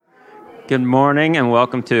Good morning and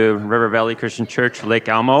welcome to River Valley Christian Church, Lake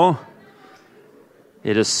Almo.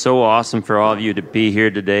 It is so awesome for all of you to be here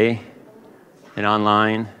today and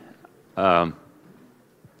online. So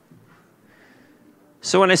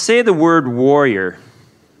when I say the word warrior,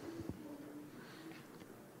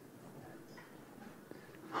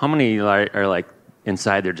 how many are like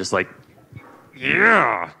inside they're just like,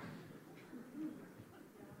 yeah?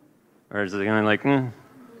 Or is it kind of like,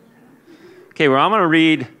 Okay, well, I'm going to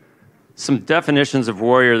read some definitions of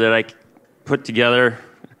warrior that I put together,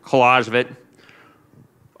 a collage of it.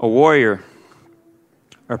 A warrior,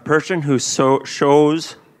 a person who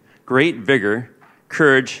shows great vigor,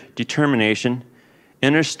 courage, determination,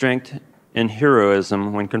 inner strength, and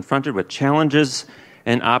heroism when confronted with challenges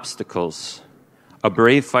and obstacles. A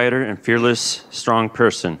brave fighter and fearless, strong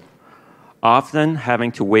person, often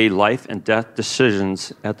having to weigh life and death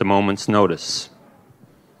decisions at the moment's notice.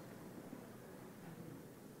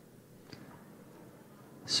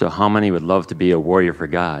 So how many would love to be a warrior for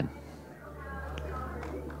God?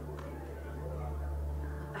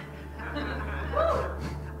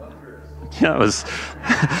 Yeah, it was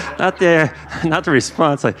not the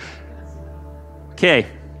response. Okay.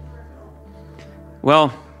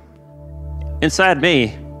 Well, inside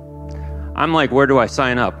me, I'm like, where do I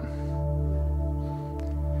sign up?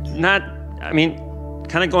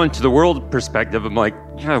 Kind of going to the world perspective, I'm like,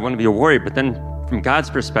 yeah, I want to be a warrior. But then from God's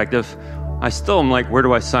perspective, I still am like, where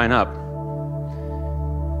do I sign up?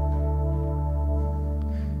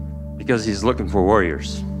 Because he's looking for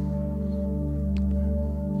warriors.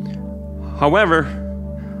 However,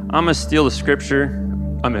 I'm going to steal the scripture.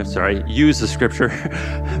 Use the scripture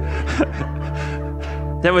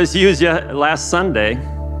that was used last Sunday.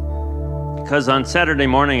 Because on Saturday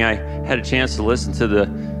morning, I had a chance to listen to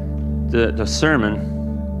the sermon.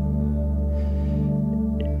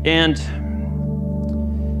 And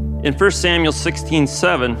in 1 Samuel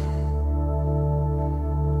 16:7,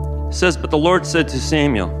 it says, "But the Lord said to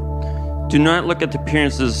Samuel, do not look at the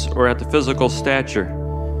appearances or at the physical stature,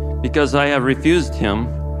 because I have refused him.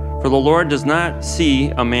 For the Lord does not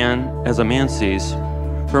see a man as a man sees.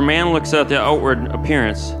 For man looks at the outward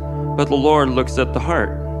appearance, but the Lord looks at the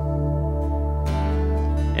heart."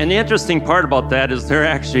 And the interesting part about that is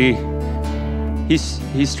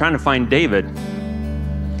he's trying to find David.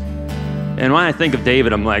 And when I think of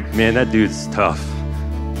David, I'm like, man, that dude's tough.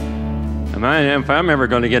 If I'm ever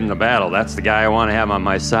going to get in a battle, that's the guy I want to have on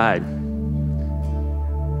my side.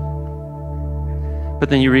 But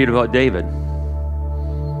then you read about David.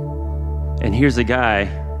 And here's a guy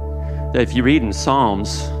that, if you read in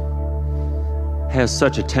Psalms, has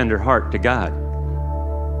such a tender heart to God.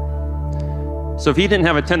 So if he didn't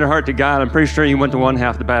have a tender heart to God, I'm pretty sure he wouldn't have won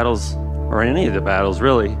half the battles, or any of the battles,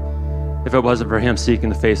 really, if it wasn't for him seeking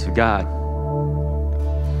the face of God.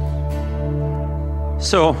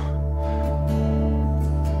 So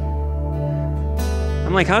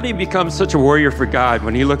I'm like, how do you become such a warrior for God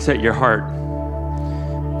when he looks at your heart?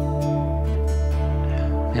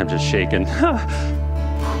 I'm just shaking.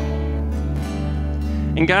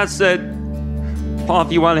 And God said, Paul,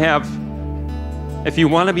 if you want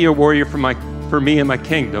to be a warrior for me and my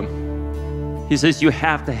kingdom, he says, you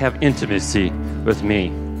have to have intimacy with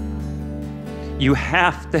me. You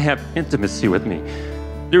have to have intimacy with me.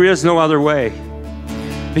 There is no other way.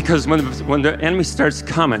 Because when the enemy starts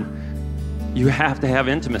coming, you have to have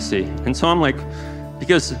intimacy. And so I'm like,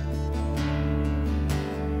 because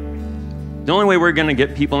the only way we're going to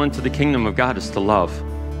get people into the kingdom of God is to love.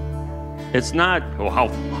 It's not,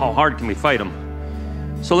 how hard can we fight them?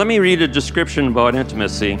 So let me read a description about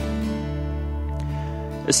intimacy.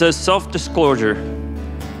 It says, self-disclosure,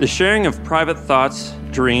 the sharing of private thoughts,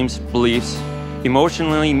 dreams, beliefs,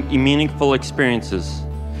 emotionally meaningful experiences,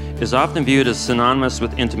 is often viewed as synonymous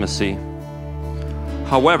with intimacy.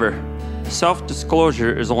 However,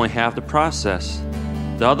 self-disclosure is only half the process.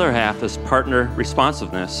 The other half is partner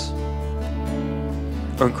responsiveness.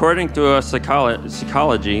 According to a psychologist,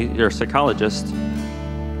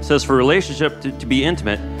 it says for a relationship to be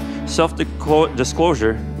intimate,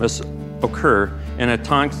 self-disclosure must occur in a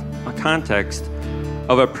context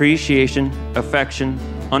of appreciation, affection,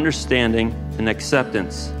 understanding, and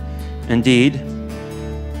acceptance. Indeed,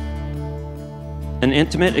 an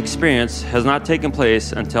intimate experience has not taken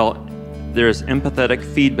place until there is empathetic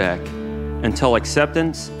feedback, until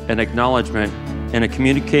acceptance and acknowledgement and a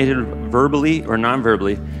communicated verbally or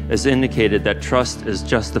non-verbally is indicated that trust is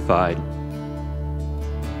justified.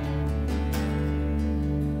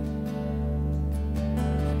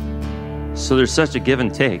 So there's such a give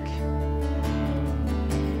and take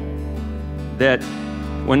that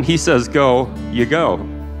when he says go, you go.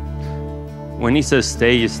 When he says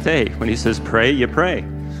stay, you stay. When he says pray, you pray.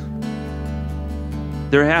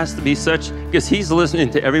 There has to be such, because he's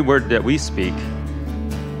listening to every word that we speak.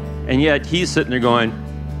 And yet he's sitting there going,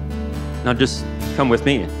 now just come with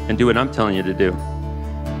me and do what I'm telling you to do.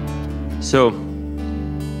 So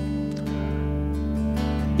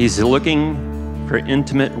he's looking for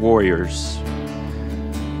intimate warriors.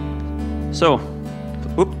 So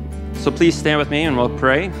please stand with me and we'll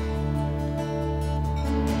pray.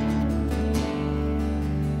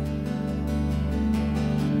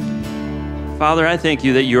 Father, I thank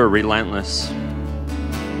you that you are relentless.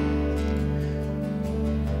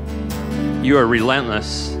 You are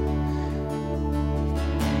relentless.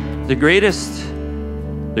 The greatest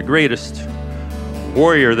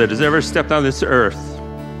warrior that has ever stepped on this earth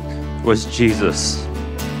was Jesus.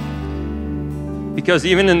 Because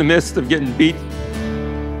even in the midst of getting beat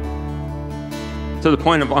to the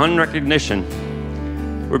point of unrecognition,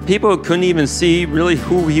 where people couldn't even see really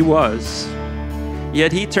who he was,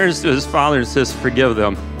 yet he turns to his Father and says, forgive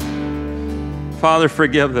them. Father,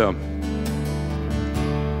 forgive them.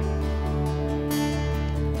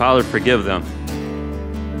 Father, forgive them.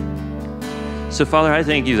 So, Father, I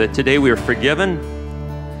thank you that today we are forgiven.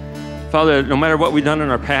 Father, no matter what we've done in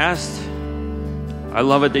our past, I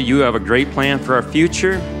love it that you have a great plan for our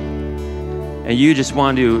future. And you just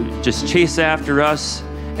want to just chase after us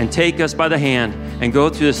and take us by the hand and go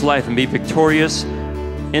through this life and be victorious,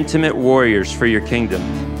 intimate warriors for your kingdom.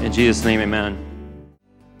 In Jesus' name, amen.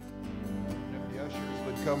 If the ushers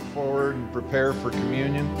would come forward and prepare for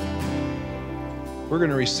communion. We're going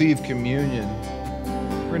to receive communion.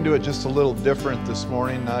 We're going to do it just a little different this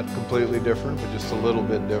morning, not completely different, but just a little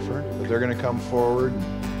bit different. But they're going to come forward.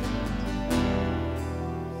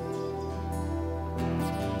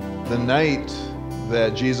 The night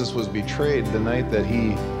that Jesus was betrayed, the night that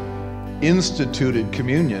he instituted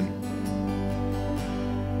communion,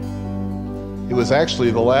 it was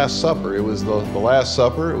actually the Last Supper. It was the Last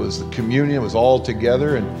Supper. It was the communion. It was all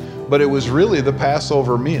together. But it was really the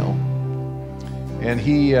Passover meal. And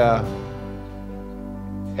he,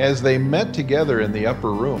 as they met together in the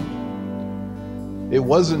upper room, it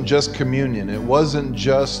wasn't just communion. It wasn't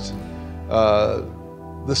just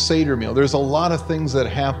the Seder meal. There's a lot of things that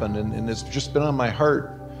happened, and it's just been on my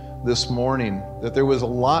heart this morning that there was a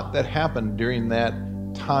lot that happened during that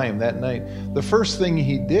time, that night. The first thing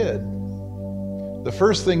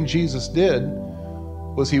Jesus did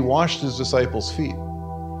was he washed his disciples' feet.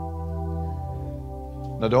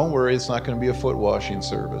 Now don't worry, it's not going to be a foot washing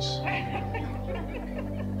service.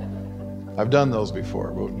 I've done those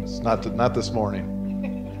before, but it's not this morning.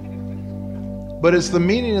 But it's the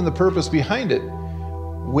meaning and the purpose behind it.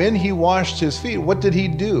 When he washed his feet, what did he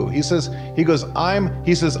do? I'm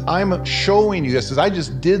showing you. He says, I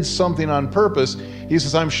just did something on purpose. He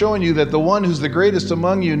says, I'm showing you that the one who's the greatest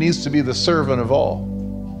among you needs to be the servant of all.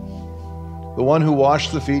 The one who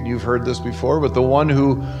washed the feet, you've heard this before, but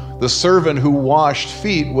the servant who washed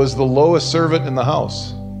feet was the lowest servant in the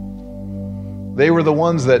house. They were the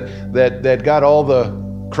ones that got all the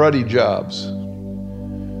cruddy jobs.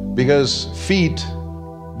 Because feet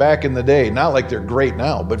back in the day, not like they're great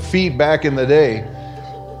now, but feet back in the day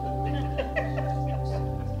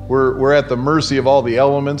were at the mercy of all the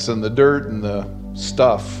elements and the dirt and the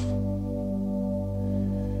stuff.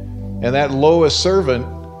 And that lowest servant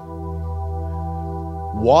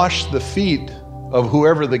washed the feet of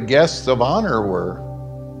whoever the guests of honor were.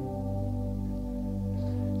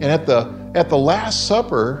 And at the Last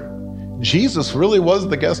Supper, Jesus really was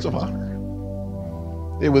the guest of honor.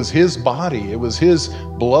 It was his body, it was his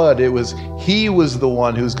blood, he was the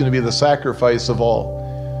one who's going to be the sacrifice of all.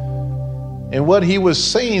 And what he was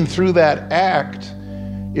saying through that act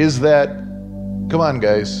is that, come on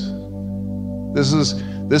guys, this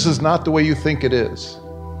is not the way you think it is.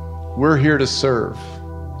 We're here to serve.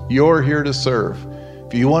 You're here to serve.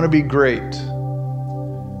 If you want to be great,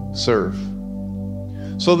 serve.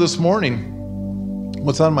 So this morning,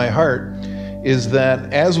 what's on my heart is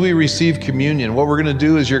that as we receive communion, what we're going to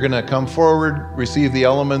do is you're going to come forward, receive the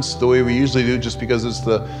elements the way we usually do, just because it's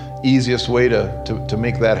the easiest way to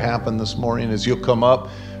make that happen this morning, is you'll come up,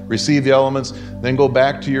 receive the elements, then go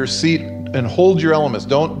back to your seat and hold your elements.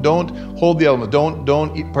 Don't hold the element.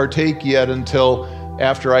 Don't partake yet until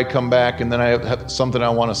after I come back, and then I have something I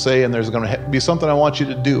want to say, and there's going to be something I want you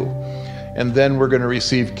to do. And then we're going to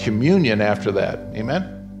receive communion after that.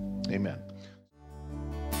 Amen? Amen.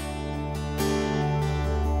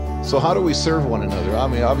 So how do we serve one another? I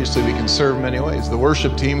mean, obviously we can serve many ways. The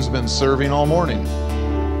worship team's been serving all morning.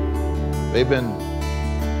 They've been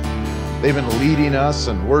leading us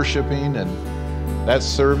and worshiping, and that's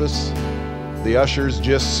service. The ushers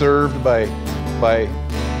just served by by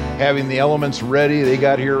having the elements ready. They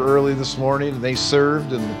got here early this morning and they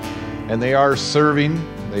served, and they are serving.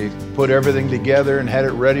 They put everything together and had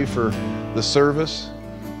it ready for the service.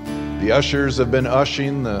 The ushers have been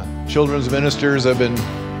ushering. The children's ministers have been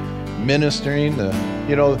ministering.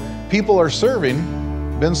 People are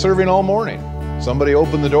serving, been serving all morning. Somebody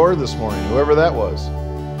opened the door this morning, whoever that was.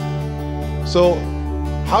 So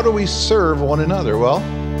how do we serve one another? Well,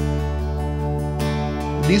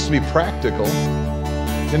 it needs to be practical.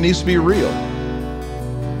 It needs to be real.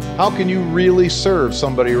 How can you really serve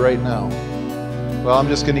somebody right now? Well, I'm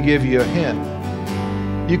just going to give you a hint.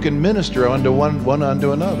 You can minister unto one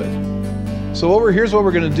unto another. So here's what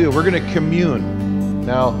we're going to do. We're going to commune.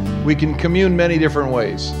 Now, we can commune many different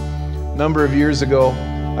ways. A number of years ago,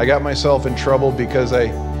 I got myself in trouble because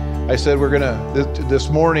I said we're going to, this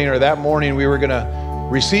morning or that morning, we were going to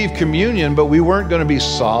receive communion, but we weren't going to be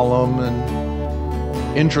solemn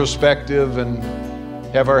and introspective and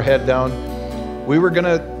have our head down. We were going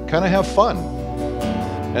to kind of have fun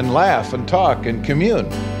and laugh and talk and commune.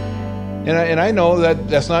 And I know that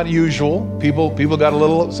that's not usual. People got a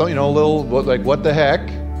little, like, what the heck?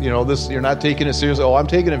 This, you're not taking it seriously. Oh, I'm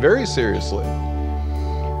taking it very seriously.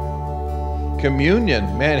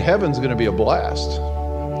 Communion, man, heaven's going to be a blast.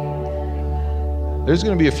 There's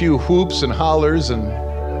going to be a few whoops and hollers and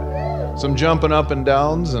some jumping up and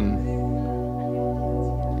downs and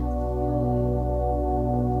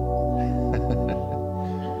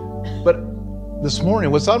but this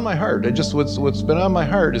morning, what's on my heart, what's been on my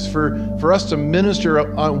heart is for us to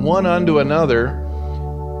minister on one unto another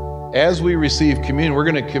as we receive communion. We're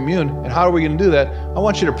going to commune. And how are we going to do that? I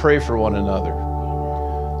want you to pray for one another.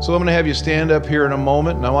 So I'm going to have you stand up here in a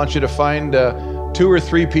moment, and I want you to find 2 or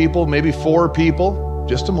 3 people, maybe 4 people.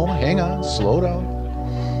 Just a moment. Hang on. Slow down.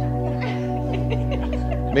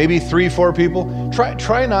 Maybe 3, 4 people.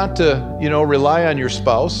 Try not to, rely on your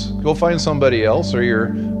spouse. Go find somebody else, or your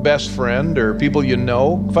best friend, or people you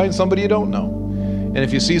know. Find somebody you don't know. And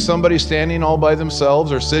if you see somebody standing all by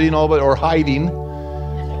themselves, or sitting or hiding,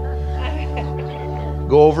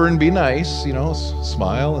 go over and be nice,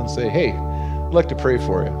 smile and say, hey, I'd like to pray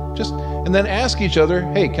for you. And then ask each other,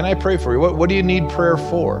 hey, can I pray for you? What do you need prayer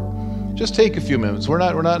for? Just take a few minutes. We're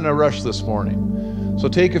not in a rush this morning. So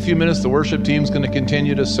take a few minutes. The worship team's going to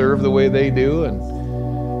continue to serve the way they do.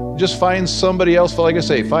 And just find somebody else. Like I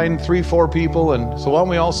say, find 3, 4 people. And so why don't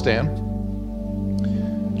we all stand?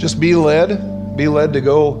 Just be led to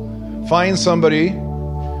go find somebody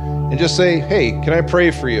and just say, hey, can I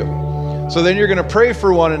pray for you? So then you're going to pray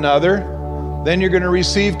for one another. Then you're going to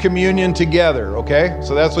receive communion together, okay?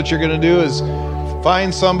 So that's what you're going to do is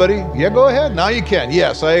find somebody. Yeah, go ahead. Now you can.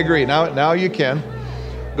 Yes, I agree. Now you can.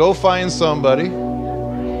 Go find somebody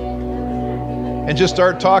and just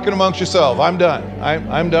start talking amongst yourself. I'm done.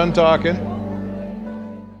 I'm done talking.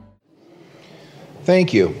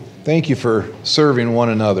 Thank you. Thank you for serving one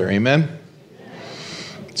another. Amen?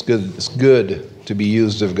 It's good. It's good to be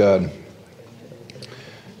used of God.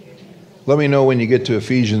 Let me know when you get to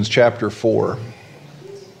Ephesians chapter 4.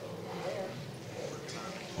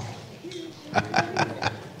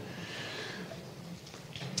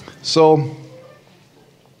 So,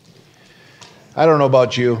 I don't know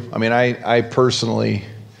about you. I mean, I personally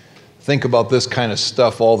think about this kind of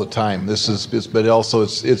stuff all the time. But also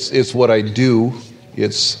it's what I do.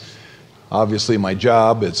 It's obviously my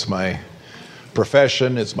job. It's my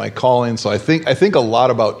profession. It's my calling. So I think a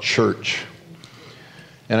lot about church.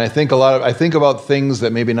 And I think about things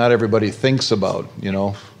that maybe not everybody thinks about,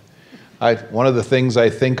 One of the things I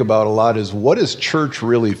think about a lot is, what is church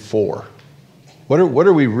really for? What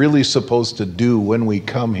are we really supposed to do when we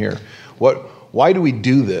come here? Why do we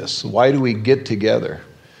do this? Why do we get together?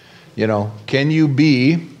 Can you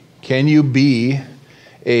be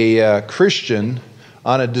a Christian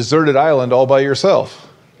on a deserted island all by yourself?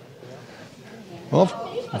 Well,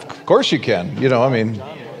 of course you can.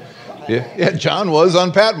 Yeah, John was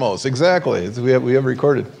on Patmos, exactly. We have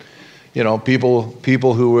recorded.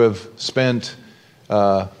 People who have spent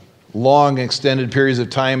long, extended periods of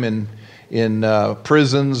time in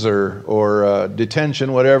prisons or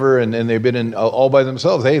detention, whatever, and they've been in all by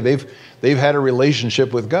themselves. Hey, they've had a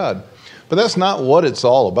relationship with God, but that's not what it's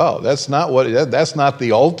all about. That's not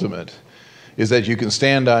the ultimate. Is that you can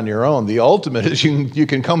stand on your own. The ultimate is you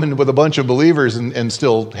can come in with a bunch of believers and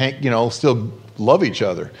still still love each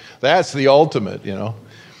other. That's the ultimate,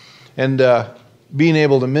 and being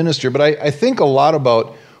able to minister. But I think a lot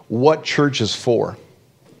about what church is for,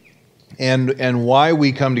 and why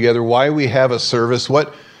we come together, why we have a service.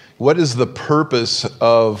 What is the purpose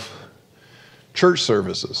of church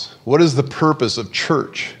services? What is the purpose of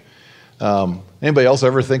church? Anybody else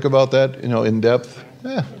ever think about that, in depth?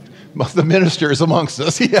 The ministers amongst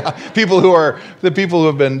us, yeah, people who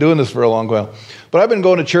have been doing this for a long while. But I've been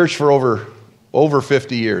going to church for over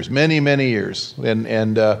 50 years, many, many years,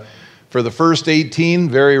 and for the first 18,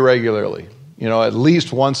 very regularly. At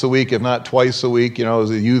least once a week, if not twice a week.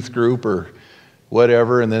 As a youth group or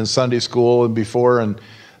whatever, and then Sunday school and before, and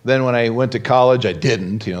then when I went to college, I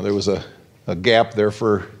didn't. There was a gap there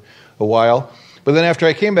for a while. But then after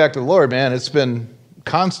I came back to the Lord, man, it's been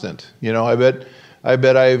constant. I bet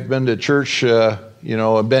I've been to church, I've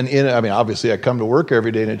been in it. I mean, obviously I come to work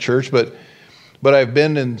every day in a church, but I've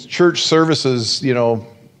been in church services,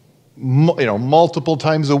 multiple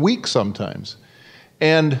times a week sometimes.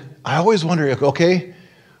 And I always wonder, okay,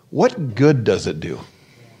 what good does it do?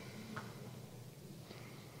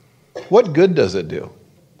 What good does it do?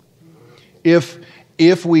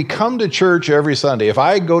 If we come to church every Sunday, if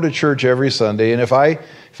I go to church every Sunday, and if I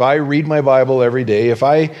read my Bible every day, if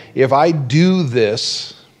I do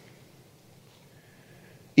this,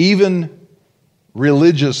 even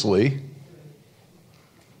religiously,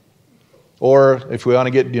 or if we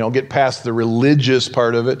want to get past the religious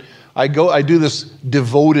part of it, I do this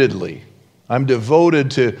devotedly. I'm devoted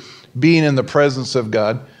to being in the presence of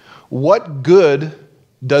God. What good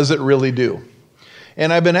does it really do?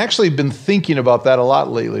 And I've been thinking about that a lot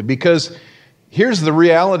lately, because here's the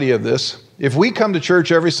reality of this. If we come to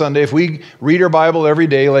church every Sunday, if we read our Bible every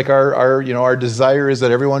day, like our desire is that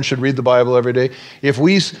everyone should read the Bible every day, if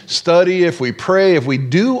we study, if we pray, if we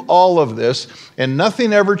do all of this and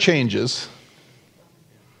nothing ever changes,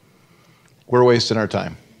 we're wasting our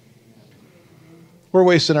time. We're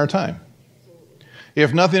wasting our time.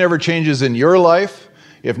 If nothing ever changes in your life,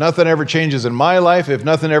 if nothing ever changes in my life, if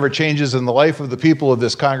nothing ever changes in the life of the people of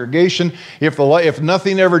this congregation, if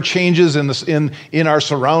nothing ever changes in our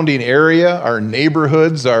surrounding area, our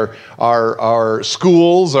neighborhoods, our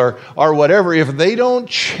schools, our whatever, if they don't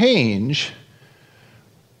change,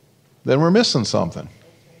 then we're missing something.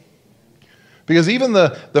 Because even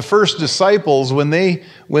the first disciples, when they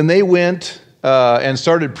went and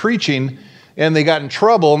started preaching, and they got in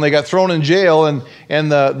trouble and they got thrown in jail, and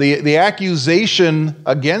the accusation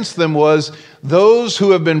against them was, those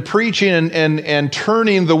who have been preaching and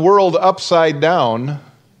turning the world upside down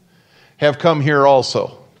have come here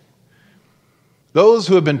also. Those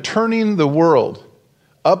who have been turning the world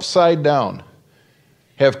upside down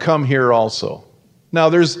have come here also. Now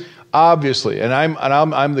there's obviously, and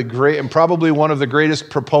I'm probably one of the greatest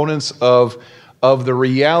proponents of the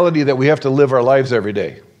reality that we have to live our lives every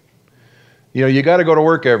day. You got to go to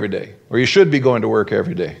work every day, or you should be going to work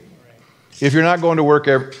every day. If you're not going to work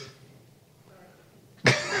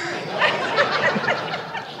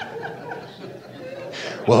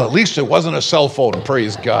well, at least it wasn't a cell phone,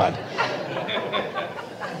 praise God.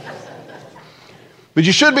 But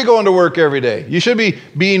you should be going to work every day. You should be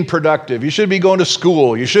being productive. You should be going to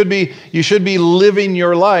school. You should be living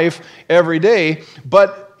your life every day,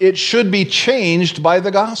 but it should be changed by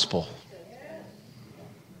the gospel.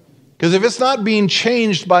 Because if it's not being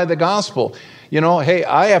changed by the gospel, hey,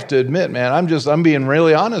 I have to admit, man, I'm being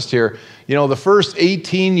really honest here. The first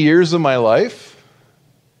 18 years of my life,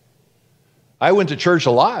 I went to church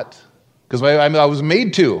a lot because I was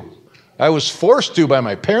made to. I was forced to by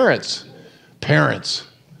my parents. It's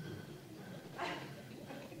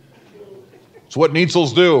what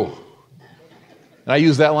Nietzels do. And I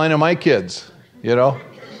use that line on my kids,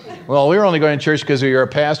 Well, we were only going to church because you're a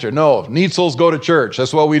pastor. No, Nietzels go to church.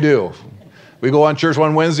 That's what we do. We go on church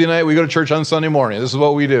one Wednesday night. We go to church on Sunday morning. This is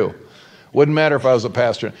what we do. Wouldn't matter if I was a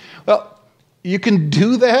pastor. Well, you can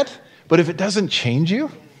do that, but if it doesn't change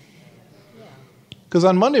you, because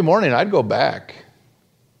on Monday morning I'd go back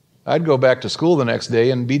to school the next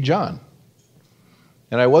day and be John.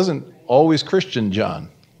 And I wasn't always Christian John.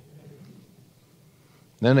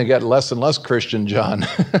 Then I got less and less Christian John.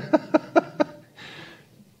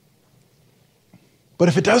 But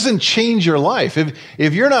if it doesn't change your life,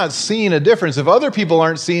 if you're not seeing a difference, if other people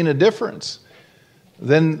aren't seeing a difference,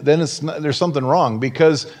 then there's something wrong.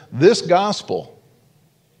 Because this gospel,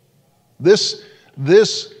 this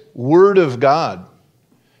word of God,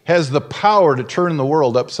 has the power to turn the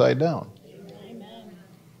world upside down. Amen.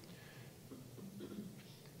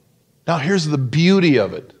 Now here's the beauty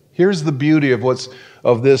of it. Here's the beauty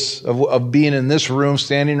of being in this room,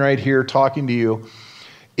 standing right here, talking to you,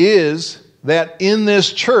 is that in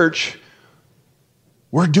this church,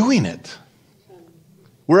 we're doing it.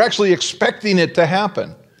 We're actually expecting it to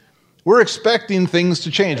happen. We're expecting things to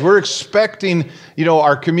change. We're expecting,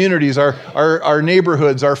 our communities, our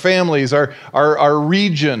neighborhoods, our families, our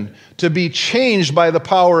region to be changed by the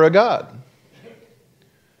power of God.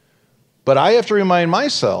 But I have to remind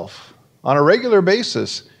myself on a regular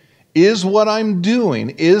basis, is what I'm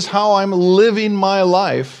doing, is how I'm living my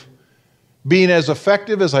life being as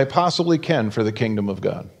effective as I possibly can for the kingdom of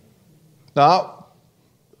God? Now,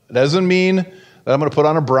 it doesn't mean that I'm going to put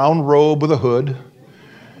on a brown robe with a hood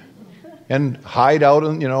and hide out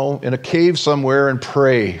in a cave somewhere and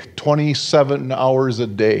pray 27 hours a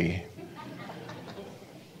day.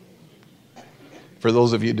 For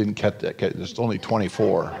those of you who didn't catch that, it's only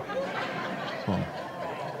 24. Oh.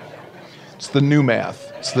 It's the new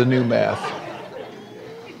math. It's the new math.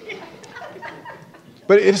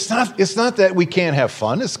 But it's not that we can't have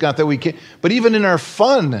fun. It's not that we can't. But even in our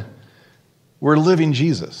fun, we're living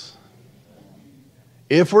Jesus.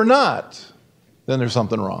 If we're not, then there's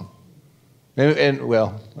something wrong. And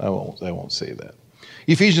well, I won't say that.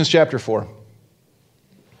 Ephesians chapter 4,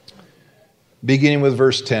 beginning with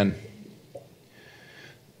verse 10,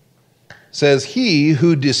 says, "He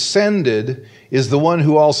who descended is the one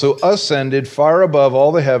who also ascended far above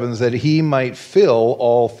all the heavens, that he might fill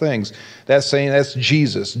all things." That's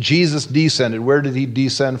Jesus. Jesus descended. Where did he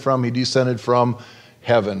descend from? He descended from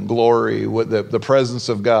heaven, glory, the presence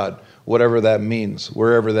of God, whatever that means,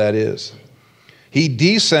 wherever that is. He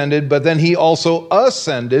descended, but then he also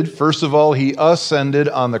ascended. First of all, he ascended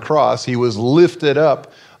on the cross. He was lifted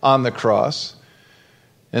up on the cross.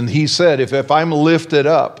 And he said, if I'm lifted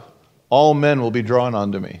up, all men will be drawn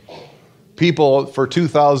unto me. People for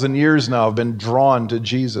 2,000 years now have been drawn to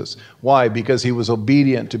Jesus. Why? Because he was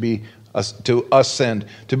obedient to ascend,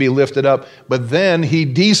 to be lifted up. But then he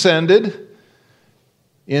descended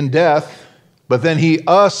in death, but then he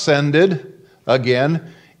ascended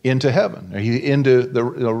again into heaven, into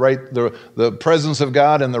the presence of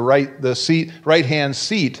God and the right hand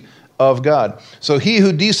seat of God. So he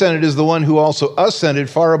who descended is the one who also ascended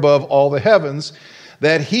far above all the heavens,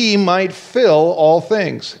 that he might fill all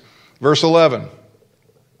things. Verse 11.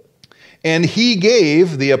 And he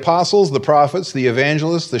gave the apostles, the prophets, the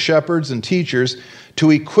evangelists, the shepherds, and teachers to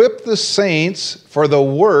equip the saints for the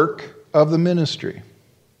work of the ministry,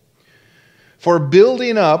 for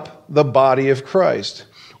building up the body of Christ.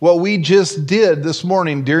 What we just did this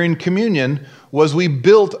morning during communion was we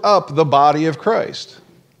built up the body of Christ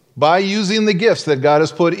by using the gifts that God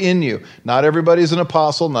has put in you. Not everybody's an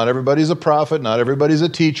apostle, not everybody's a prophet, not everybody's a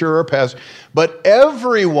teacher or a pastor, but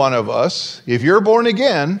every one of us, if you're born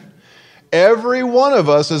again, every one of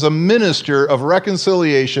us is a minister of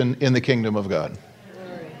reconciliation in the kingdom of God.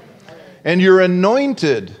 And you're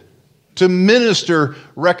anointed to minister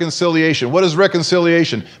reconciliation. What is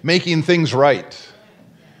reconciliation? Making things right.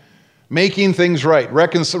 Making things right,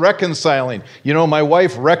 reconciling. My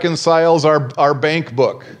wife reconciles our bank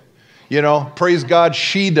book. Praise God,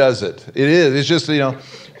 she does it. It is. It's just,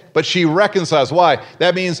 but she reconciles. Why?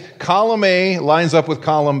 That means column A lines up with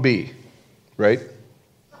column B, right?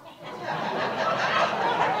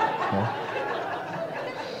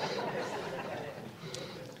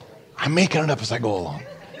 I'm making it up as I go along.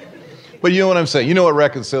 But you know what I'm saying. You know what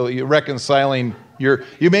reconciling.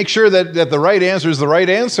 You make sure that the right answer is the right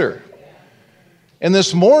answer. And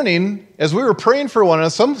this morning, as we were praying for one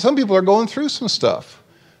another, some people are going through some stuff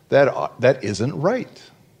that isn't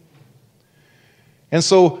right. And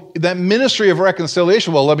so that ministry of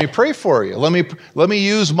reconciliation, well, let me pray for you. Let me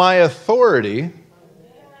use my authority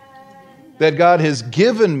that God has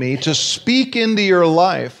given me to speak into your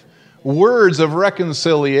life words of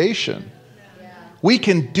reconciliation. We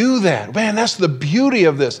can do that. Man, that's the beauty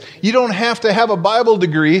of this. You don't have to have a Bible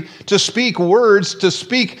degree to speak words, to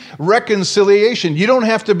speak reconciliation. You don't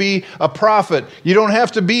have to be a prophet. You don't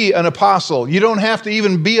have to be an apostle. You don't have to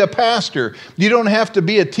even be a pastor. You don't have to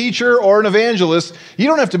be a teacher or an evangelist. You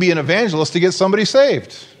don't have to be an evangelist to get somebody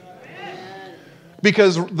saved.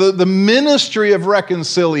 Because the ministry of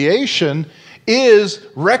reconciliation is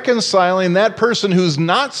reconciling that person who's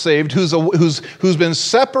not saved, who's been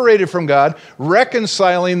separated from God,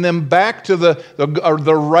 reconciling them back to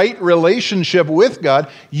the right relationship with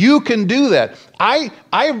God. You can do that. I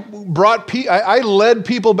led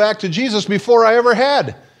people back to Jesus before I ever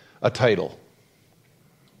had a title.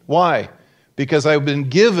 Why? Because I've been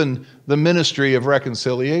given the ministry of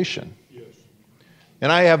reconciliation. Yes.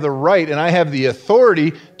 And I have the right and I have the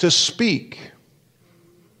authority to speak.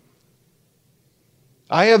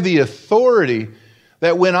 I have the authority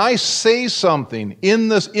that when I say something in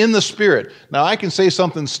the Spirit, now I can say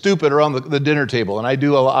something stupid around the dinner table, and I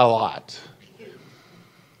do a lot.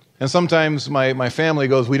 And sometimes my family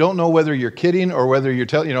goes, "We don't know whether you're kidding or whether you're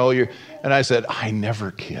telling, and I said, "I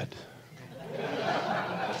never kid."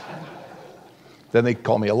 Then they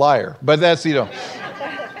call me a liar. But that's,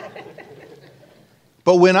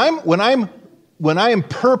 But when when I am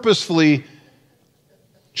purposefully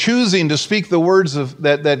choosing to speak the words of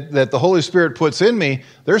that the Holy Spirit puts in me,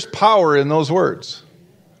 there's power in those words.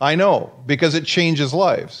 I know, because it changes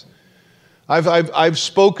lives. I've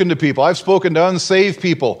spoken to people. I've spoken to unsaved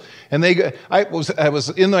people, and I was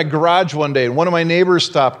in my garage one day, and one of my neighbors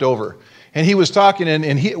stopped over, and he was talking,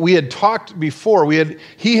 and we had talked before.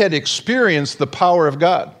 He had experienced the power of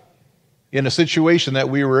God in a situation that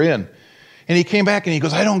we were in, and he came back and he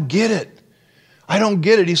goes, "I don't get it. I don't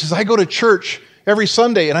get it." He says, "I go to church every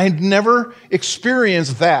Sunday, and I had never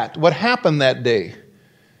experienced that. What happened that day?"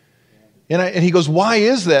 And he goes, "Why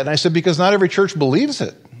is that?" And I said, "Because not every church believes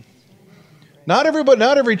it. Not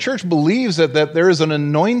every church believes that there is an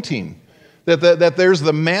anointing, that there's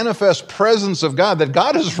the manifest presence of God, that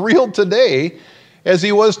God is real today as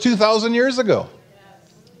he was 2,000 years ago."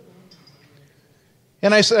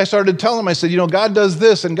 And I started telling him, I said, God does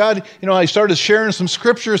this, and God, I started sharing some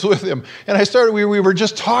scriptures with him. And we were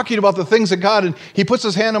just talking about the things of God, and he puts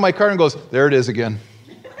his hand on my car and goes, "There it is again."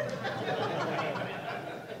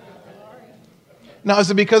 Now,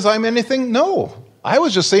 is it because I'm anything? No. I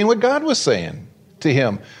was just saying what God was saying to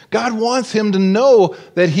him. God wants him to know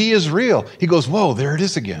that he is real. He goes, "Whoa, there it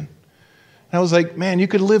is again." And I was like, man, you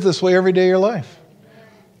could live this way every day of your life.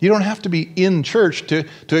 You don't have to be in church to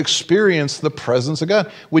experience the presence of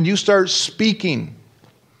God. When you start speaking,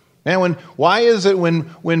 man, why is it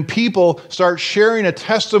when people start sharing a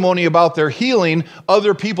testimony about their healing,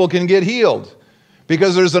 other people can get healed?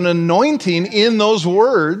 Because there's an anointing in those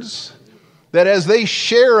words that as they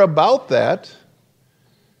share about that,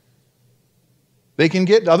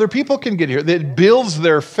 other people can get here. It builds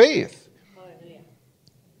their faith.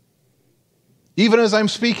 Even as I'm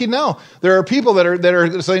speaking now, there are people that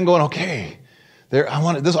are saying, going, "Okay, I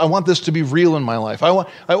want this to be real in my life."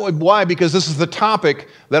 Why? Because this is the topic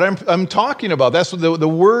that I'm talking about. That's what the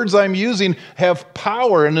words I'm using have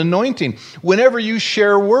power and anointing. Whenever you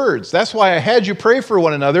share words, that's why I had you pray for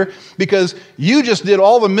one another, because you just did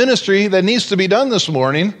all the ministry that needs to be done this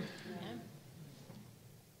morning.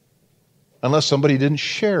 Unless somebody didn't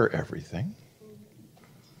share everything.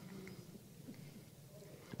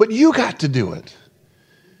 But you got to do it.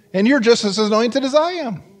 And you're just as anointed as I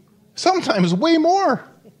am. Sometimes way more.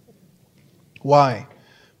 Why?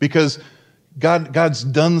 Because God's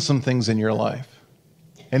done some things in your life.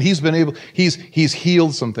 And he's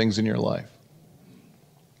healed some things in your life.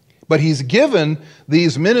 But he's given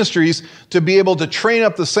these ministries to be able to train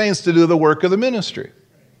up the saints to do the work of the ministry.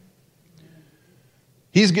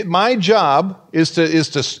 My job is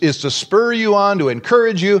to spur you on, to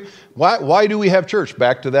encourage you. Why do we have church?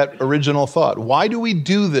 Back to that original thought. Why do we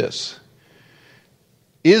do this?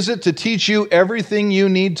 Is it to teach you everything you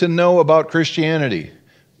need to know about Christianity?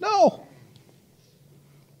 No.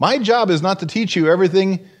 My job is not to teach you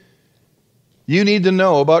everything you need to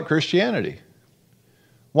know about Christianity.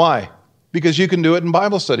 Why? Because you can do it in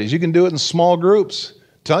Bible studies. You can do it in small groups.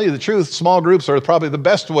 Tell you the truth, small groups are probably the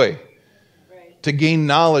best way to gain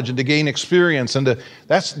knowledge and to gain experience, and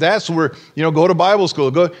that's where go to Bible school,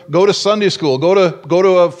 go to Sunday school, go to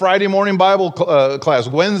a Friday morning Bible class,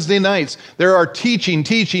 Wednesday nights. There are teaching.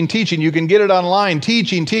 You can get it online.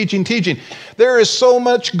 Teaching. There is so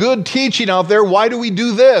much good teaching out there. Why do we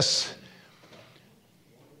do this?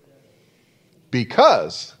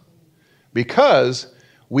 Because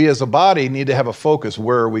we as a body need to have a focus.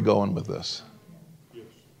 Where are we going with this?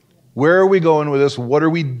 Where are we going with this? What are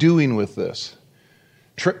we doing with this?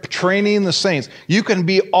 Training the saints. You can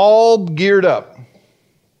be all geared up.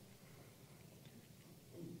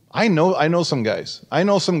 I know some guys. I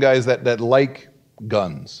know some guys that like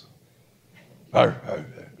guns.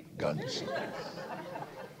 Guns.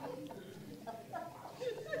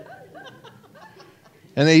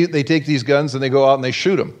 And they take these guns and they go out and they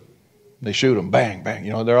shoot them. They shoot them, bang, bang.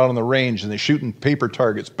 They're out on the range and they're shooting paper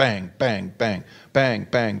targets, bang, bang, bang, bang,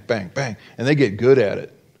 bang, bang, bang. And they get good at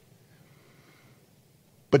it.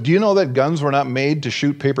 But do you know that guns were not made to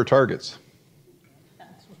shoot paper targets?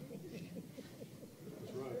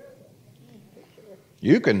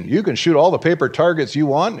 You can shoot all the paper targets you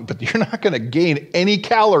want, but you're not going to gain any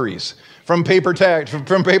calories from paper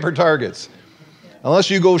targets unless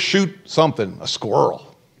you go shoot something, a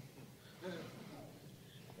squirrel.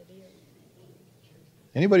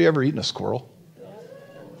 Anybody ever eaten a squirrel?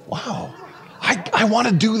 Wow, I want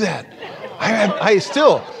to do that. I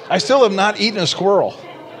still have not eaten a squirrel.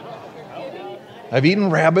 I've eaten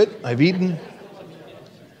rabbit. I've eaten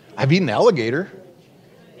alligator,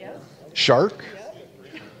 shark.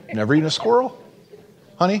 Never eaten a squirrel,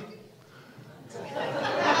 honey.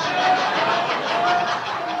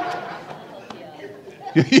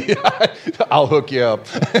 Yeah, I'll hook you up.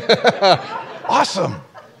 Awesome.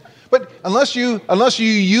 But unless you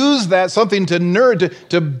use that something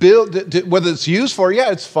to build, whether it's used for, yeah,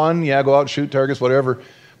 it's fun, yeah, go out and shoot targets, whatever.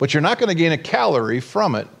 But you're not going to gain a calorie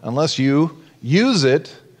from it unless you use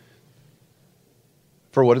it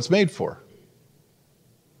for what it's made for.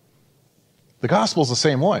 The gospel's the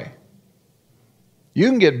same way. You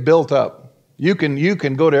can get built up. You can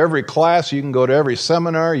go to every class, you can go to every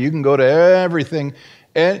seminar, you can go to everything,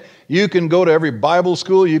 and you can go to every Bible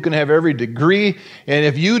school, you can have every degree, and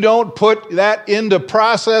if you don't put that into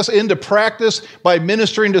practice by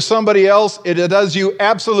ministering to somebody else, it does you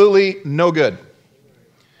absolutely no good.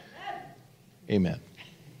 Amen.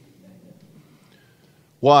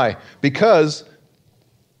 Why? Because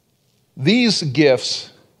these gifts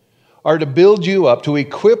are to build you up, to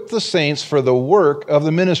equip the saints for the work of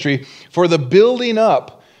the ministry, for the building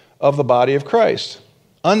up of the body of Christ.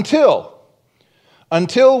 Until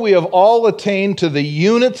we have all attained to the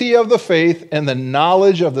unity of the faith and the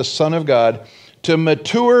knowledge of the Son of God, to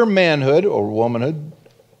mature manhood or womanhood,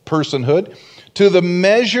 personhood, to the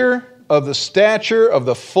measure of the stature of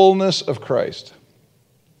the fullness of Christ.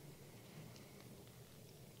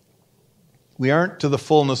 We aren't to the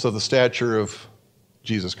fullness of the stature of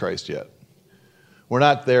Jesus Christ yet. We're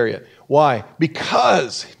not there yet. Why?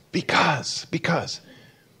 Because.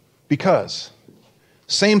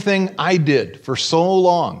 Same thing I did for so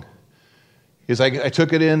long is I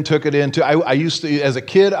took it in. I used to, as a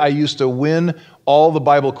kid, I used to win all the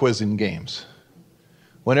Bible quizzing games.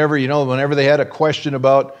 Whenever they had a question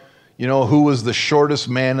about, who was the shortest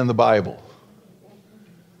man in the Bible.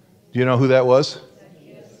 Do you know who that was?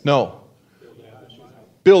 No.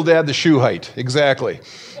 Bildad the Shuhite, exactly.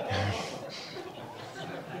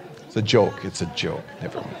 It's a joke.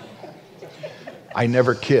 Never mind. I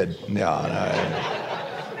never kid. No.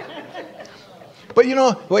 But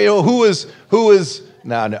who is?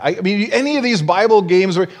 No. I mean, any of these Bible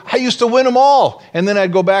games I used to win them all, and then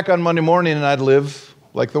I'd go back on Monday morning and I'd live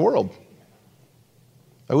like the world.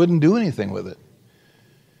 I wouldn't do anything with it.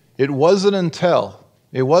 It wasn't until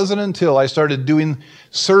I started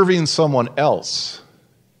serving someone else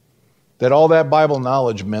that all that Bible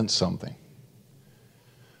knowledge meant something.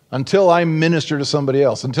 Until I ministered to somebody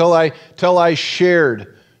else, until I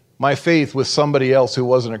shared my faith with somebody else who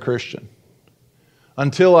wasn't a Christian.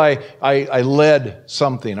 Until I led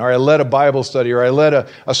something, or I led a Bible study, or I led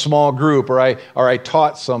a small group, or I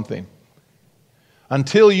taught something.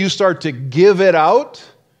 Until you start to give it out,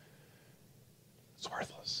 it's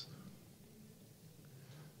worthless.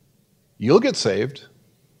 You'll get saved,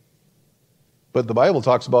 but the Bible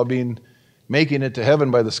talks about making it to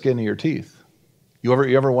heaven by the skin of your teeth. You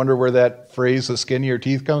ever wonder where that phrase, the skin of your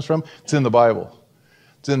teeth, comes from? It's in the Bible.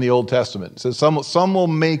 It's in the Old Testament. It says some will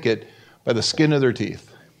make it by the skin of their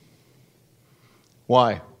teeth.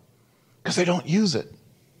 Why? Because they don't use it.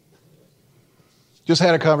 Just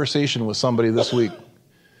had a conversation with somebody this week.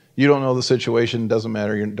 You don't know the situation, doesn't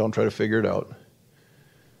matter, you don't try to figure it out.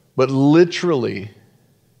 But literally,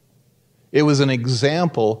 it was an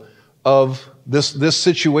example of this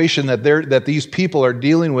situation that these people are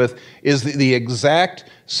dealing with is the exact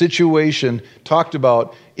situation talked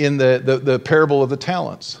about in the parable of the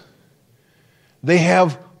talents. They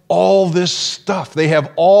have all this stuff. They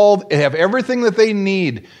have everything that they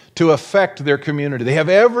need to affect their community. They have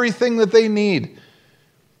everything that they need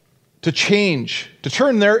to change, to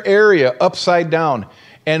turn their area upside down.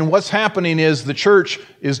 And what's happening is the church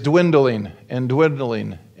is dwindling and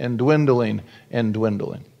dwindling and dwindling and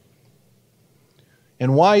dwindling.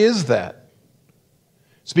 And why is that?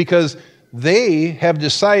 It's because they have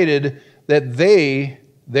decided that their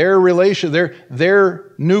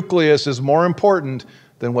nucleus is more important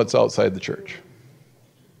than what's outside the church.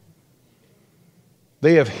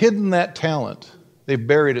 They have hidden that talent. They've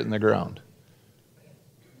buried it in the ground.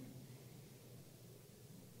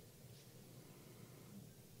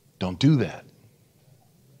 Don't do that.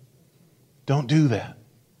 Don't do that.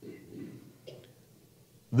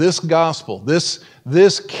 This gospel,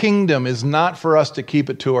 this kingdom is not for us to keep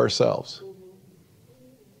it to ourselves.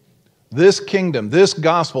 This kingdom, this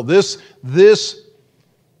gospel, this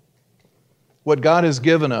what God has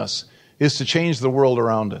given us is to change the world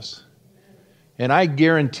around us. And I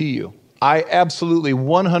guarantee you, I absolutely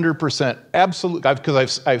 100%, absolutely,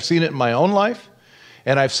 because I've seen it in my own life,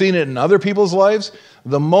 and I've seen it in other people's lives.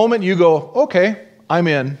 The moment you go, okay, I'm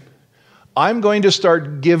in, I'm going to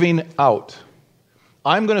start giving out.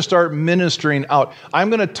 I'm going to start ministering out. I'm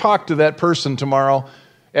going to talk to that person tomorrow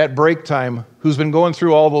at break time who's been going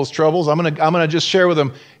through all those troubles. I'm going to just share with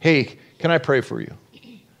them, hey, can I pray for you?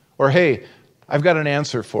 Or hey, I've got an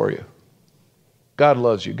answer for you. God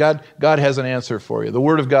loves you. God has an answer for you. The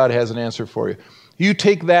Word of God has an answer for you. You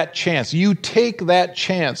take that chance. You take that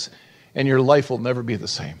chance, and your life will never be the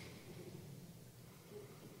same.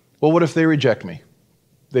 Well, what if they reject me?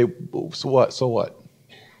 So what? So what?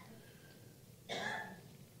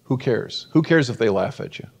 Who cares? Who cares if they laugh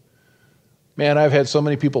at you? Man, I've had so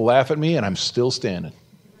many people laugh at me, and I'm still standing.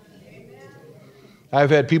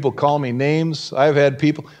 I've had people call me names. I've had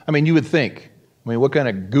people, you would think, what kind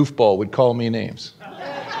of goofball would call me names?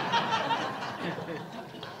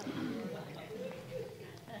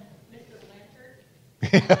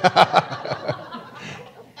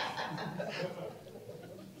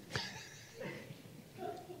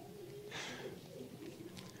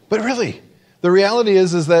 But really, the reality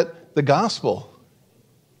is that the gospel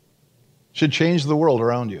should change the world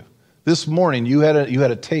around you. This morning, you had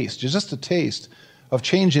a taste, just a taste of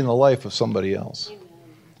changing the life of somebody else. Amen.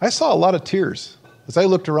 I saw a lot of tears. As I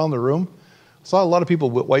looked around the room, I saw a lot of people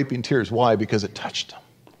wiping tears. Why? Because it touched them.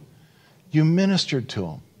 You ministered to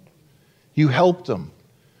them. You helped them.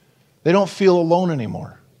 They don't feel alone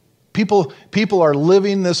anymore. People are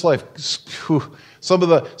living this life. Some of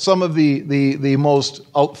the most,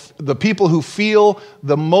 the people who feel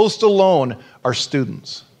the most alone are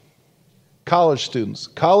students. College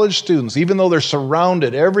students, even though they're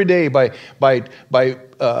surrounded every day by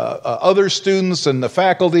other students and the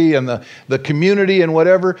faculty and the community and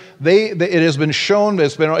whatever, it has been shown.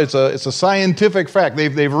 It's a scientific fact.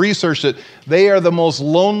 They've researched it. They are the most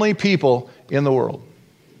lonely people in the world.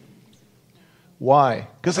 Why?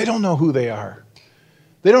 Because they don't know who they are.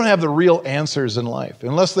 They don't have the real answers in life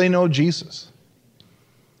unless they know Jesus.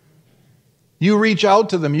 You reach out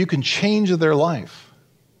to them, you can change their life.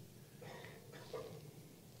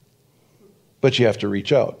 But you have to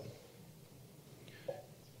reach out.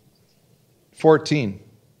 14.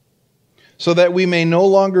 So that we may no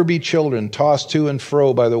longer be children, tossed to and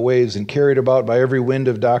fro by the waves and carried about by every wind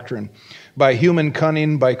of doctrine, by human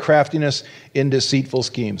cunning, by craftiness in deceitful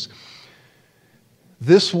schemes.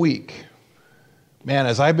 This week, man,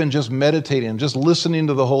 as I've been just meditating, just listening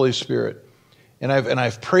to the Holy Spirit, and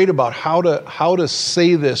I've prayed about how to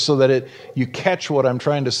say this so that you catch what I'm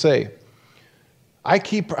trying to say. I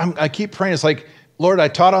keep praying. It's like, Lord, I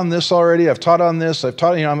taught on this already. I've taught on this. I've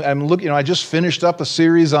taught. I'm looking. I just finished up a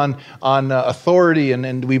series on authority,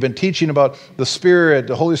 and we've been teaching about the Spirit,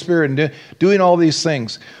 the Holy Spirit, and doing all these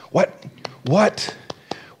things. What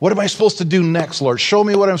am I supposed to do next, Lord? Show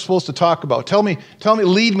me what I'm supposed to talk about. Tell me,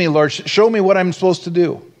 lead me, Lord. Show me what I'm supposed to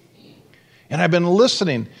do. And I've been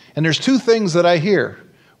listening, and there's two things that I hear.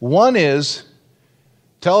 One is,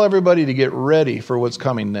 tell everybody to get ready for what's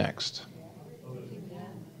coming next.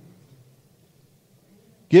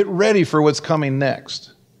 Get ready for what's coming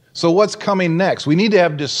next. So what's coming next? We need to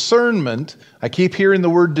have discernment. I keep hearing the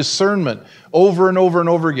word discernment over and over and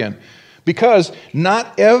over again. Because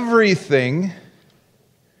not everything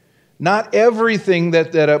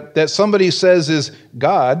that somebody says is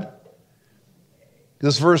God.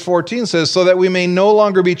 This verse 14 says, so that we may no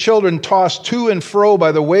longer be children tossed to and fro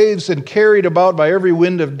by the waves and carried about by every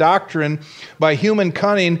wind of doctrine, by human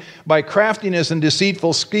cunning, by craftiness and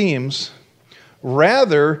deceitful schemes.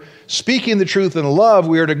 Rather, speaking the truth in love,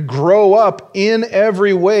 we are to grow up in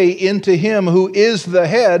every way into Him who is the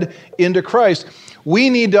head, into Christ. We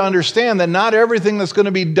need to understand that not everything that's going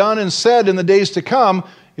to be done and said in the days to come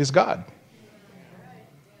is God.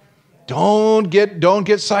 Don't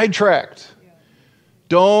get sidetracked.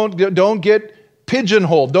 Don't get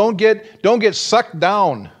pigeonholed. Don't get sucked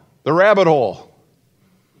down the rabbit hole.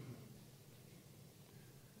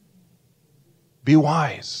 Be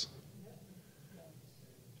wise.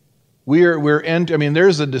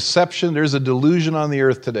 There's a deception, there's a delusion on the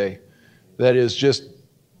earth today that is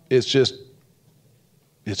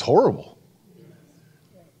it's horrible.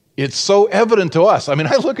 It's so evident to us. I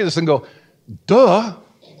look at this and go, duh.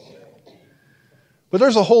 But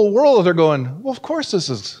there's a whole world that they're going, well, of course this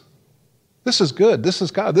is good. This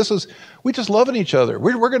is God. We just loving each other.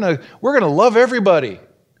 We're gonna love everybody.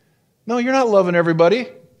 No, you're not loving everybody.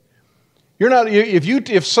 You're not.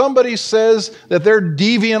 If somebody says that their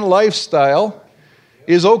deviant lifestyle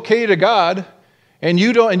is okay to God, and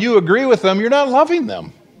you agree with them, you're not loving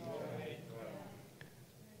them.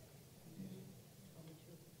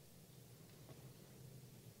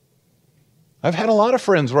 I've had a lot of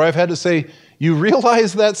friends where I've had to say, you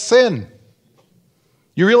realize that's sin.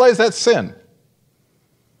 You realize that's sin.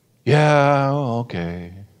 Yeah,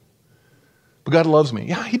 okay. But God loves me.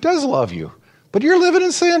 Yeah, He does love you. But you're living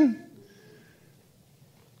in sin.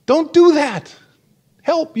 Don't do that.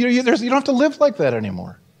 Help. You don't have to live like that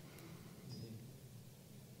anymore.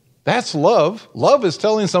 That's love. Love is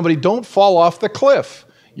telling somebody, don't fall off the cliff.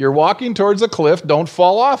 You're walking towards a cliff, don't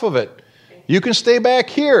fall off of it. You can stay back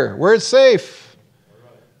here where it's safe.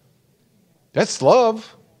 That's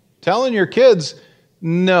love. Telling your kids,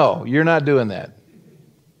 no, you're not doing that.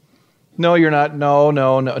 No, you're not. No.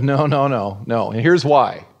 And here's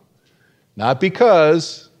why. Not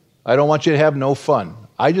because I don't want you to have no fun.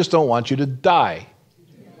 I just don't want you to die.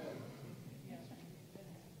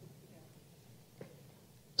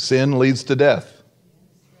 Sin leads to death.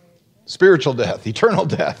 Spiritual death, eternal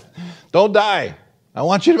death. Don't die. I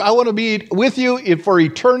want to be with you for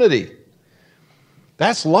eternity.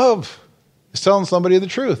 That's love. It's telling somebody the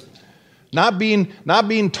truth. Not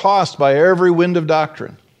being tossed by every wind of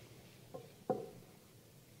doctrine.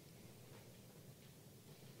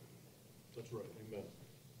 That's right. Amen.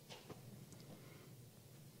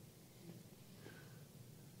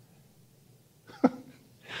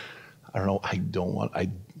 I don't know.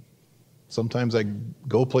 Sometimes I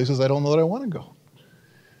go places I don't know that I want to go.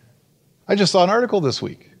 I just saw an article this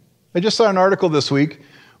week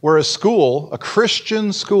where a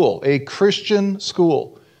Christian school,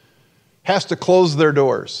 has to close their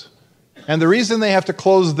doors. And the reason they have to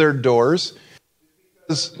close their doors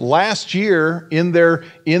is last year in their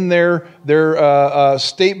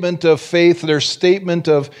statement of faith, their statement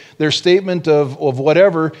of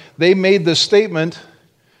whatever, they made the statement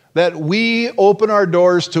that we open our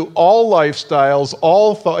doors to all lifestyles,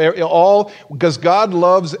 all because God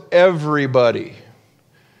loves everybody.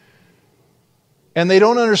 And they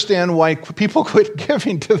don't understand why people quit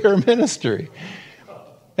giving to their ministry.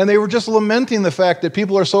 And they were just lamenting the fact that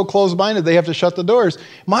people are so closed-minded they have to shut the doors.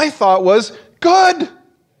 My thought was, good.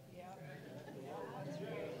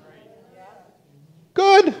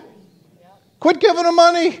 Good. Quit giving them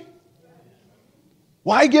money.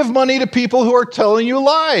 Why give money to people who are telling you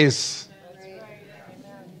lies?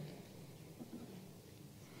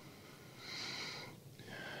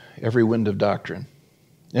 Every wind of doctrine.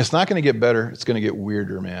 And it's not going to get better. It's going to get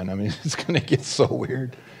weirder, man. I mean, it's going to get so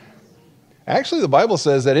weird. Actually, the Bible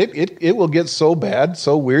says that it will get so bad,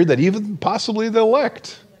 so weird, that even possibly the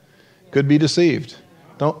elect could be deceived.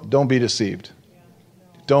 Don't be deceived.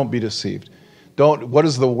 Don't be deceived. What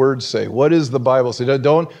does the Word say? What does the Bible say?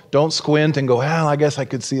 Don't squint and go, well, I guess I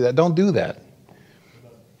could see that. Don't do that.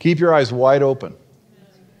 Keep your eyes wide open.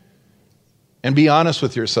 And be honest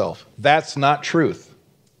with yourself. That's not truth.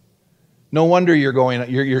 No wonder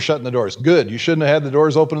you're shutting the doors. Good. You shouldn't have had the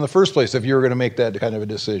doors open in the first place if you were going to make that kind of a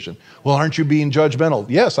decision. Well, aren't you being judgmental?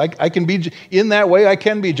 Yes, I can be, in that way, I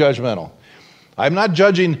can be judgmental. I'm not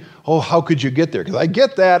judging, how could you get there? Because I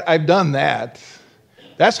get that, I've done that.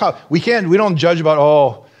 That's how, we don't judge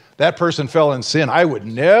about, that person fell in sin. I would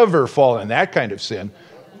never fall in that kind of sin.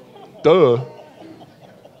 Duh.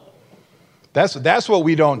 That's what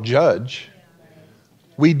we don't judge.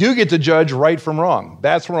 We do get to judge right from wrong.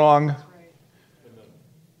 That's wrong.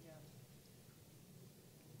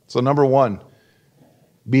 So number one,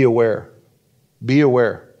 be aware. Be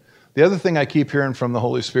aware. The other thing I keep hearing from the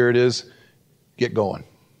Holy Spirit is, get going.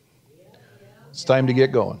 It's time to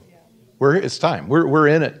get going. It's time. We're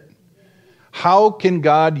in it. How can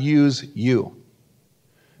God use you?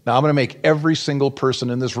 Now, I'm going to make every single person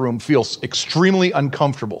in this room feel extremely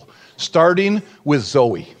uncomfortable, starting with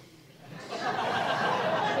Zoe.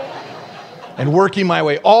 And working my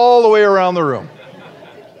way all the way around the room.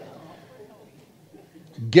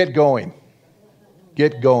 Get going.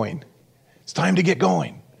 Get going. It's time to get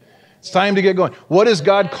going. It's time to get going. What has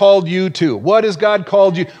God called you to? What has God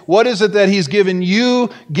called you? What is it that He's given you?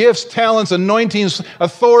 Gifts, talents, anointings,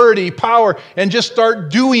 authority, power, and just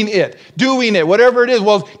start doing it. Doing it, whatever it is.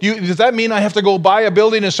 Well, does that mean I have to go buy a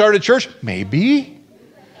building and start a church? Maybe.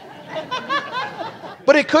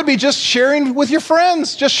 But it could be just sharing with your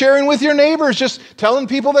friends, just sharing with your neighbors, just telling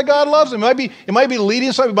people that God loves them. It might be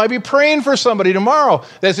leading somebody, it might be praying for somebody tomorrow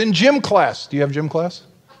that's in gym class. Do you have gym class?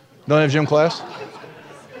 Don't have gym class?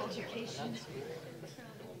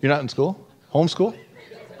 You're not in school? Homeschool?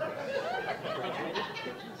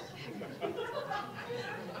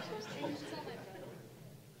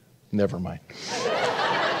 Never mind.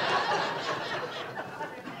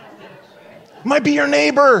 It might be your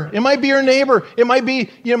neighbor. It might be your neighbor. It might be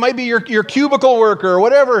your cubicle worker or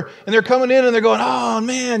whatever. And they're coming in and they're going, oh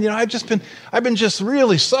man, I've been just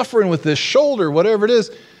really suffering with this shoulder, whatever it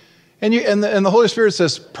is. And the Holy Spirit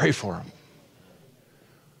says, pray for them.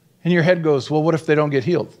 And your head goes, well, what if they don't get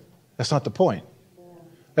healed? That's not the point.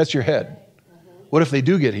 That's your head. What if they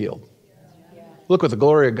do get healed? Look at the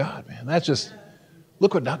glory of God, man. That's just,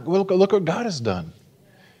 look what God has done.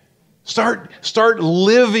 Start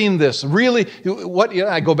living this. Really,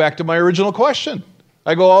 I go back to my original question.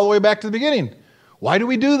 I go all the way back to the beginning. Why do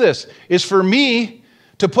we do this? It's for me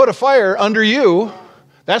to put a fire under you.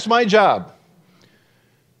 That's my job.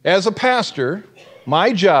 As a pastor,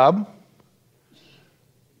 my job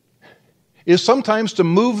is sometimes to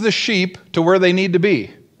move the sheep to where they need to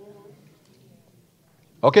be.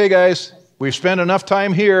 Okay, guys, we've spent enough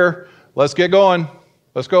time here. Let's get going.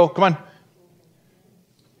 Let's go. Come on.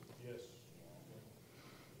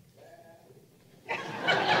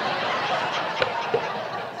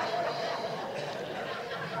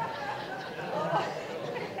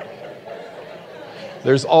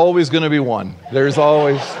 There's always going to be one. There's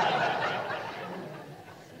always,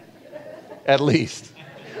 at least.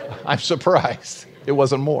 I'm surprised it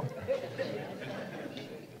wasn't more.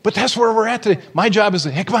 But that's where we're at today. My job is,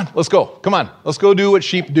 hey, come on, let's go. Come on, let's go do what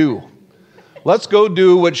sheep do. Let's go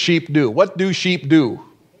do what sheep do. What do sheep do?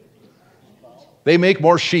 They make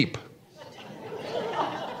more sheep.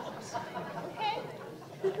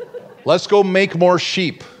 Let's go make more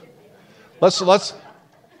sheep. Let's.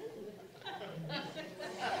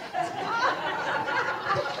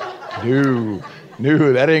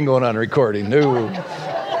 No, that ain't going on recording. No.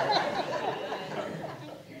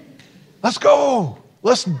 Let's go.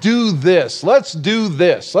 Let's do this. Let's do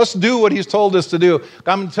this. Let's do what he's told us to do.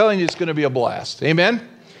 I'm telling you, it's going to be a blast. Amen?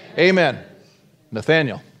 Amen.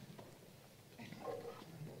 Nathaniel.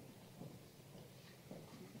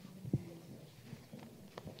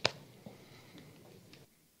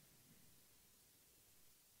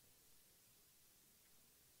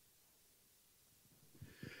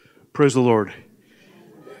 Praise the Lord.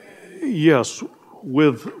 Yes,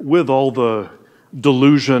 with all the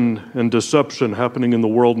delusion and deception happening in the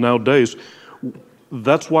world nowadays,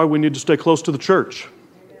 that's why we need to stay close to the church.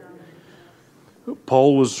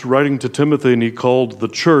 Paul was writing to Timothy, and he called the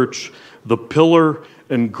church the pillar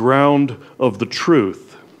and ground of the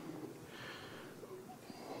truth.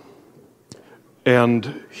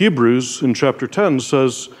 And Hebrews in chapter 10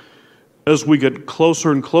 says, as we get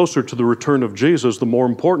closer and closer to the return of Jesus, the more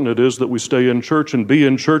important it is that we stay in church and be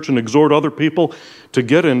in church and exhort other people to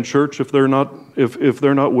get in church if they're not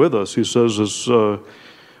with us. He says, and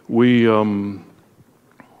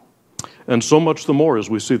so much the more as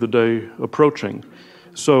we see the day approaching.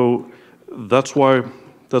 So that's why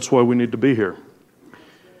we need to be here.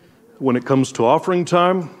 When it comes to offering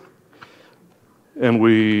time, and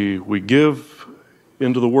we give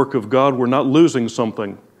into the work of God, we're not losing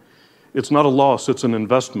something. It's not a loss, it's an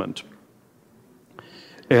investment.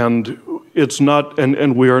 And it's not,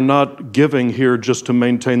 and we are not giving here just to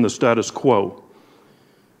maintain the status quo,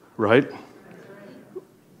 right?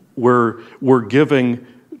 We're giving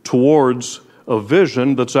towards a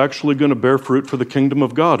vision that's actually going to bear fruit for the kingdom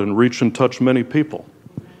of God and reach and touch many people.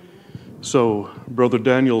 So, Brother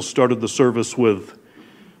Daniel started the service with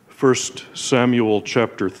 1 Samuel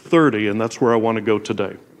chapter 30, and that's where I want to go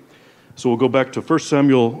today. So we'll go back to 1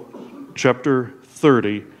 Samuel chapter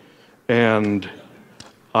 30, and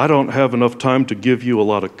I don't have enough time to give you a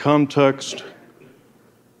lot of context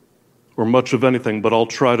or much of anything, but I'll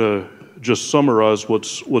try to just summarize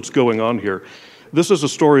what's going on here. This is a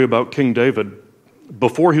story about King David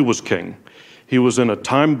before he was king. He was in a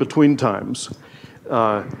time between times.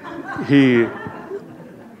 He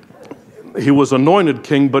was anointed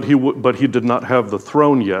king, but he did not have the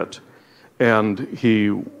throne yet, and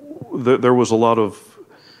there was a lot of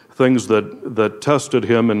things that tested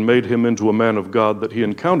him and made him into a man of God that he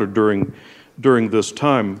encountered during this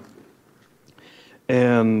time.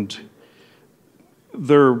 And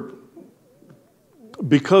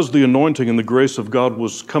because the anointing and the grace of God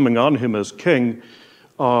was coming on him as king,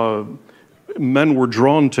 men were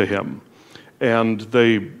drawn to him, and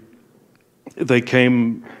they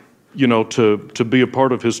came, to be a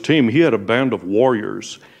part of his team. He had a band of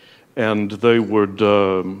warriors, and they would,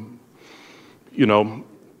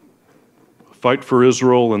 fight for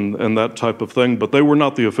Israel and that type of thing, but they were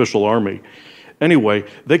not the official army. Anyway,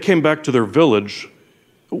 they came back to their village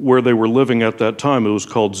where they were living at that time. It was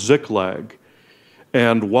called Ziklag.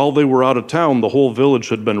 And while they were out of town, the whole village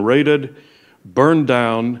had been raided, burned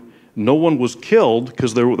down. No one was killed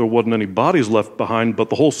because there wasn't any bodies left behind,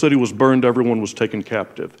 but the whole city was burned. Everyone was taken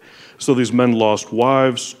captive. So these men lost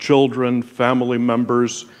wives, children, family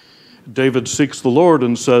members. David seeks the Lord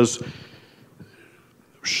and says,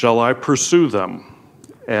 shall I pursue them?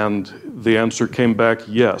 And the answer came back,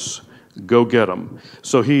 yes, go get them.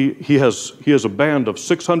 So he has a band of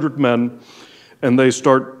 600 men, and they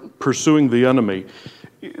start pursuing the enemy.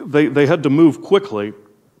 They had to move quickly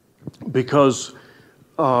because,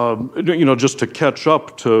 just to catch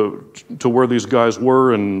up to where these guys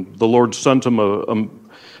were, and the Lord sent them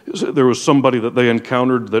somebody that they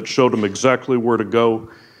encountered that showed them exactly where to go,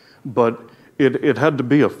 but it had to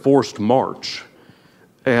be a forced march.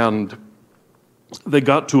 And they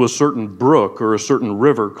got to a certain brook or a certain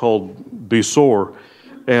river called Besor,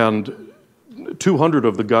 and 200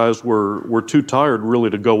 of the guys were too tired really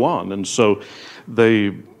to go on, and so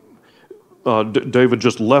David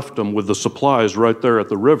just left them with the supplies right there at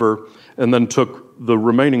the river, and then took the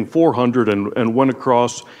remaining 400 and went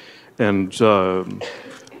across and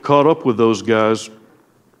caught up with those guys,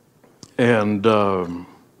 and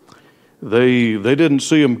they didn't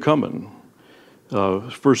see him coming.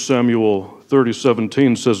 1 Samuel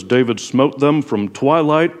 30:17 says, David smote them from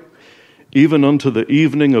twilight even unto the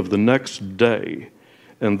evening of the next day,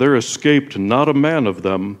 and there escaped not a man of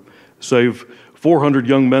them, save 400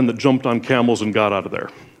 young men that jumped on camels and got out of there.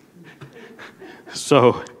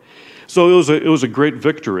 So it was a great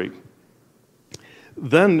victory.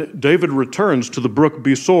 Then David returns to the brook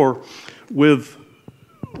Besor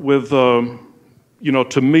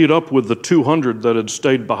to meet up with the 200 that had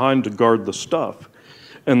stayed behind to guard the stuff.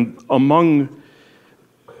 And among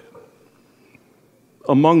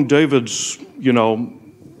David's,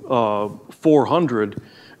 400,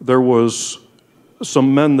 there was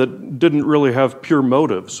some men that didn't really have pure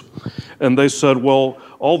motives. And they said, well,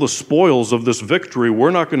 all the spoils of this victory,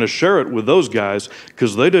 we're not going to share it with those guys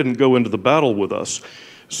because they didn't go into the battle with us.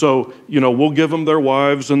 So, we'll give them their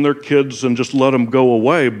wives and their kids and just let them go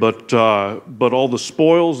away. But all the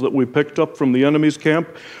spoils that we picked up from the enemy's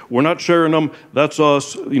camp, we're not sharing them. That's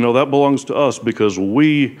us. That belongs to us because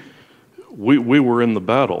we were in the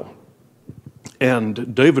battle.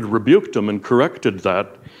 And David rebuked them and corrected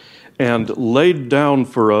that and laid down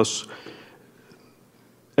for us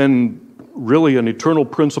and really an eternal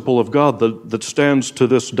principle of God that stands to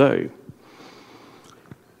this day.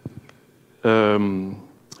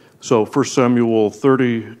 So 1 Samuel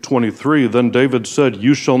 30:23, then David said,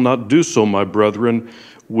 you shall not do so, my brethren,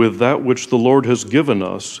 with that which the Lord has given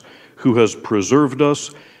us, who has preserved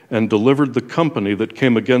us and delivered the company that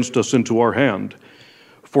came against us into our hand.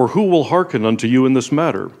 For who will hearken unto you in this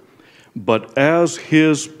matter? But as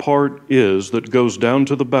his part is that goes down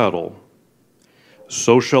to the battle,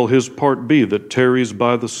 so shall his part be that tarries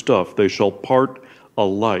by the stuff. They shall part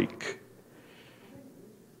alike.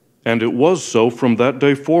 And it was so from that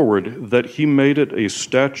day forward that he made it a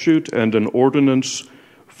statute and an ordinance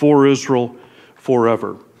for Israel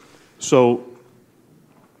forever. So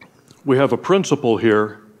we have a principle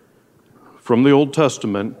here from the Old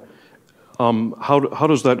Testament. How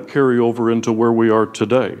does that carry over into where we are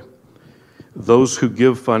today? Those who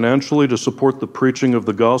give financially to support the preaching of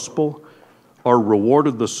the gospel are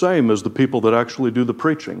rewarded the same as the people that actually do the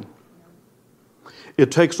preaching.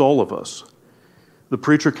 It takes all of us. The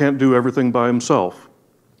preacher can't do everything by himself.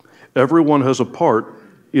 Everyone has a part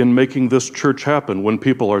in making this church happen. When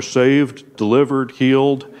people are saved, delivered,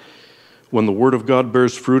 healed, when the Word of God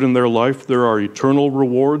bears fruit in their life, there are eternal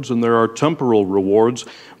rewards and there are temporal rewards.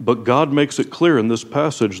 But God makes it clear in this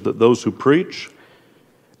passage that those who preach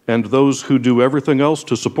and those who do everything else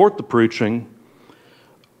to support the preaching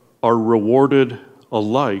are rewarded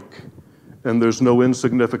alike, and there's no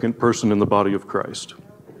insignificant person in the body of Christ.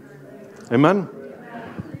 Amen?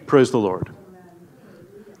 Praise the Lord.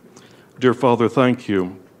 Dear Father, thank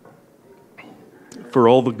you for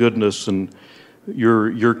all the goodness and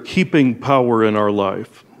your keeping power in our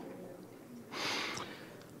life.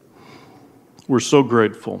 We're so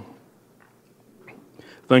grateful.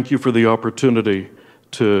 Thank you for the opportunity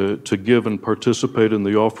to give and participate in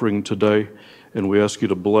the offering today, and we ask you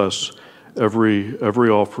to bless every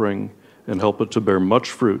offering and help it to bear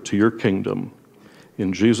much fruit to your kingdom.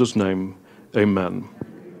 In Jesus' name, amen.